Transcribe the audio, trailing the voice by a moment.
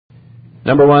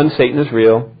Number 1, Satan is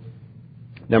real.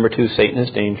 Number 2, Satan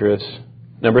is dangerous.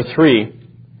 Number 3,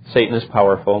 Satan is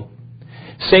powerful.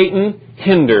 Satan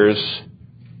hinders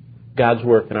God's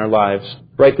work in our lives.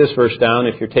 Write this verse down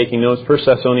if you're taking notes. 1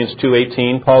 Thessalonians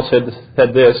 2:18, Paul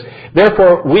said this,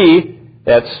 "Therefore we,"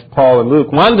 that's Paul and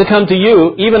Luke, "wanted to come to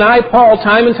you, even I, Paul,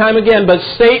 time and time again, but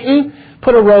Satan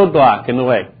put a roadblock in the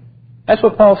way." That's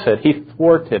what Paul said. He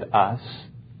thwarted us.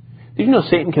 Did you know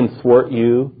Satan can thwart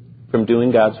you from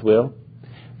doing God's will?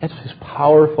 That's his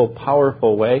powerful,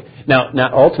 powerful way. Now,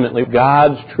 not ultimately.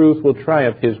 God's truth will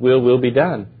triumph. His will be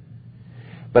done.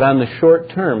 But on the short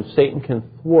term, Satan can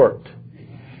thwart,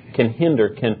 can hinder,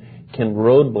 can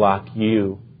roadblock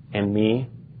you and me.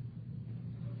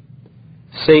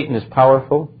 Satan is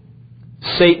powerful.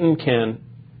 Satan can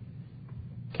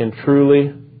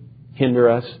truly hinder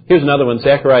us. Here's another one,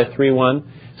 Zechariah 3:1.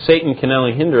 Satan can not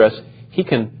only hinder us, he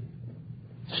can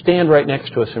stand right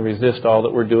next to us and resist all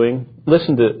that we're doing.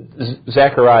 Listen to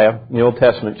Zechariah in the Old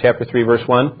Testament, chapter 3, verse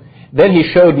 1. "Then he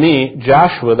showed me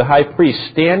Joshua, the high priest,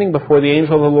 standing before the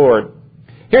angel of the Lord."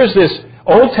 Here's this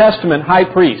Old Testament high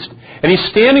priest, and he's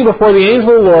standing before the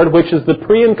angel of the Lord, which is the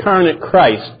pre-incarnate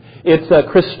Christ. It's a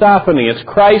Christophany. It's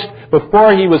Christ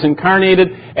before he was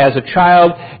incarnated as a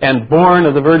child and born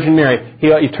of the Virgin Mary. He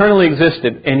eternally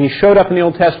existed, and he showed up in the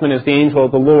Old Testament as the angel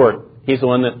of the Lord. He's the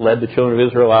one that led the children of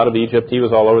Israel out of Egypt. He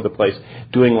was all over the place,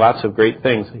 doing lots of great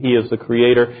things. He is the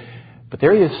Creator. But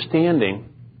there he is standing,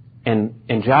 and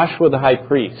Joshua the high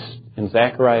priest, in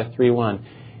Zechariah 3:1,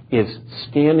 is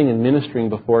standing and ministering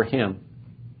before him.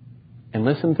 And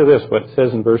listen to this, what it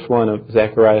says in verse 1 of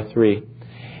Zechariah 3.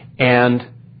 "And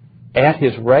at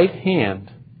his right hand,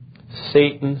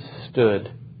 Satan stood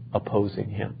opposing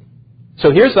him." So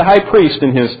here's the high priest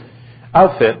in his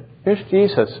outfit. Here's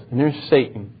Jesus, and there's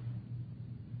Satan.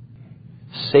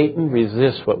 Satan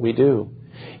resists what we do.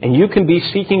 And you can be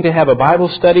seeking to have a Bible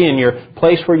study in your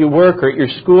place where you work or at your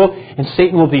school, and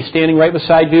Satan will be standing right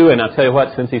beside you. And I'll tell you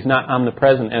what, since he's not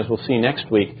omnipresent, as we'll see next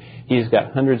week, he's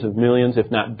got hundreds of millions, if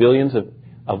not billions,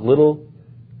 of little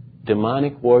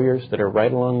demonic warriors that are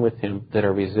right along with him, that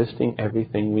are resisting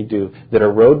everything we do, that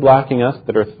are roadblocking us,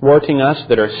 that are thwarting us,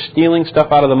 that are stealing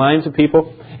stuff out of the minds of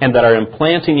people, and that are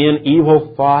implanting in evil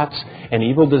thoughts and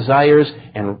evil desires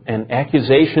and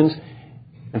accusations.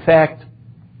 In fact,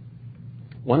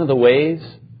 one of the ways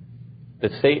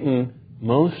that Satan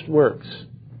most works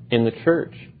in the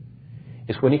church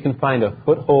is when he can find a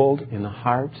foothold in the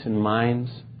hearts and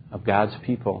minds of God's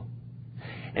people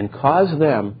and cause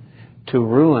them to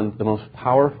ruin the most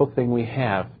powerful thing we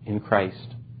have in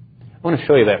Christ. I want to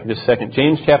show you that for just a second.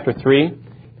 James chapter 3.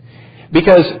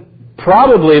 Because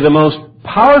probably the most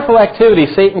powerful activity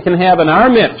Satan can have in our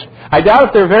midst, I doubt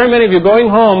if there are very many of you going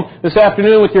home this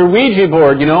afternoon with your Ouija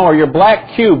board, or your black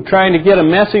cube trying to get a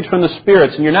message from the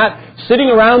spirits, and you're not sitting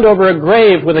around over a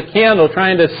grave with a candle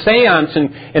trying to seance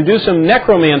and do some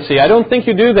necromancy. I don't think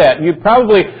you do that. You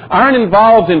probably aren't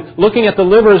involved in looking at the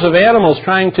livers of animals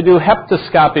trying to do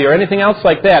hepatoscopy or anything else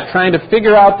like that, trying to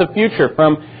figure out the future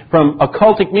from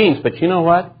occultic means. But you know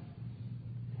what?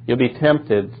 You'll be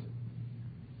tempted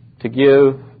to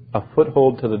give a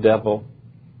foothold to the devil,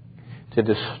 to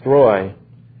destroy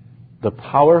the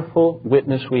powerful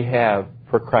witness we have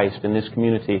for Christ in this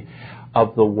community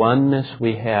of the oneness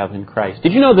we have in Christ.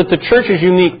 Did you know that the church is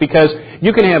unique because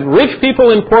you can have rich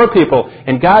people and poor people,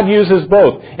 and God uses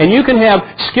both. And you can have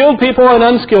skilled people and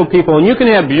unskilled people, and you can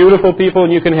have beautiful people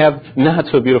and you can have not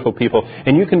so beautiful people.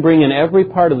 And you can bring in every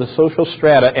part of the social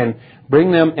strata and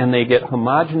bring them, and they get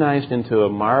homogenized into a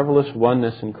marvelous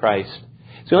oneness in Christ.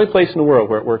 It's the only place in the world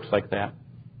where it works like that.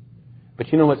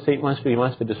 But you know what Satan wants to do? He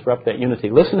wants to disrupt that unity.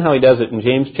 Listen how he does it in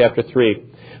James chapter 3.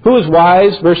 "Who is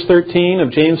wise," verse 13 of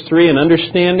James 3, "and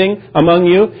understanding among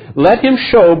you? Let him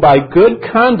show by good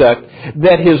conduct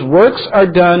that his works are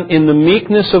done in the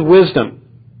meekness of wisdom.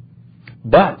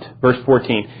 But," verse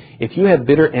 14, "if you have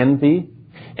bitter envy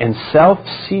and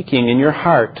self-seeking in your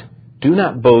heart, do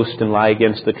not boast and lie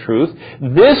against the truth.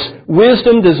 This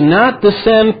wisdom does not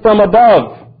descend from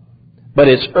above, but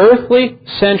is earthly,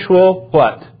 sensual,"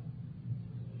 what?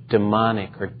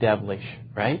 Demonic or devilish,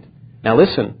 right? Now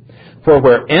listen. "For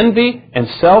where envy and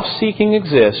self-seeking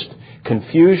exist,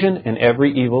 confusion and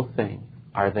every evil thing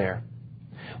are there."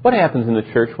 What happens in the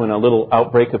church when a little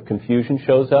outbreak of confusion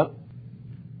shows up?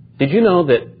 Did you know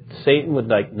that Satan would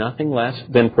like nothing less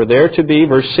than for there to be,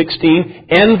 verse 16,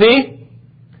 envy?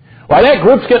 Why, that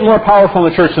group's getting more powerful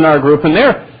in the church than our group, and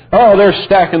they're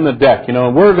stacking the deck.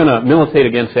 We're going to militate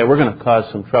against that. We're going to cause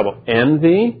some trouble.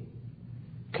 Envy?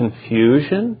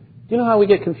 Confusion? Do you know how we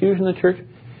get confusion in the church?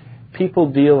 People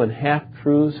deal in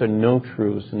half-truths or no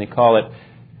truths, and they call it,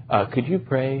 "Could you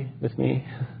pray with me?"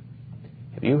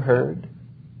 have you heard?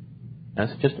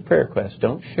 That's just a prayer request.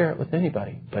 Don't share it with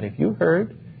anybody. But have you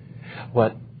heard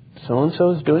what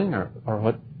so-and-so is doing, or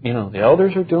what the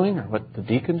elders are doing, or what the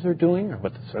deacons are doing, or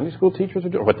what the Sunday school teachers are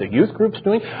doing, or what the youth group's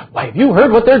doing? Why, have you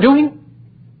heard what they're doing?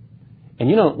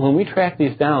 And when we track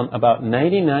these down, about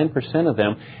 99% of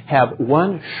them have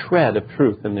one shred of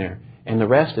truth in there, and the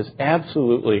rest is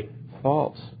absolutely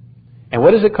false. And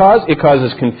what does it cause? It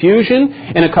causes confusion,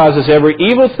 and it causes every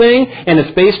evil thing, and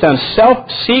it's based on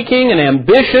self-seeking and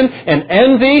ambition and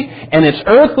envy, and it's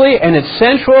earthly, and it's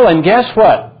sensual, and guess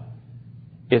what?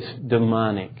 It's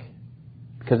demonic,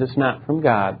 because it's not from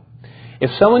God.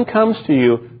 If someone comes to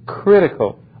you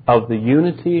critical of the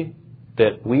unity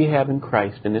that we have in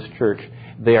Christ in this church,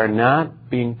 they are not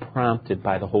being prompted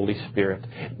by the Holy Spirit.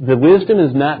 The wisdom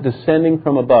is not descending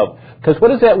from above. Because what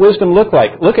does that wisdom look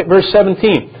like? Look at verse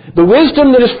 17. The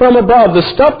wisdom that is from above,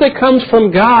 the stuff that comes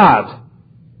from God,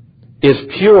 is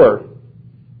pure.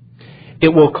 It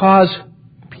will cause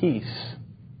peace.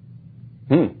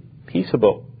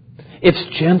 Peaceable.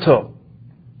 It's gentle.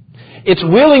 It's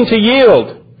willing to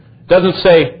yield. Doesn't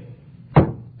say,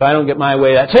 if I don't get my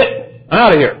way, that's it. I'm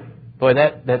out of here. Boy,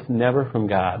 that's never from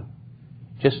God.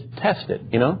 Just test it,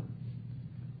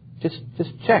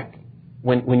 Just check.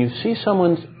 When you see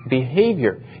someone's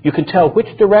behavior, you can tell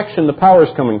which direction the power is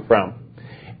coming from.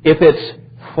 If it's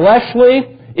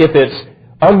fleshly, if it's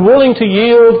unwilling to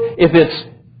yield, if it's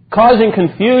causing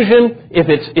confusion, if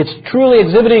it's truly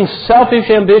exhibiting selfish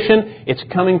ambition, it's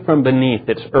coming from beneath.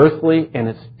 It's earthly and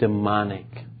it's demonic.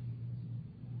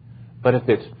 But if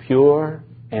it's pure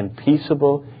and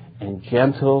peaceable and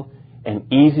gentle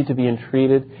and easy to be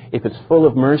entreated, if it's full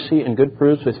of mercy and good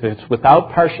fruits, if it's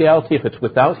without partiality, if it's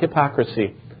without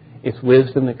hypocrisy, it's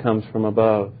wisdom that comes from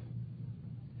above.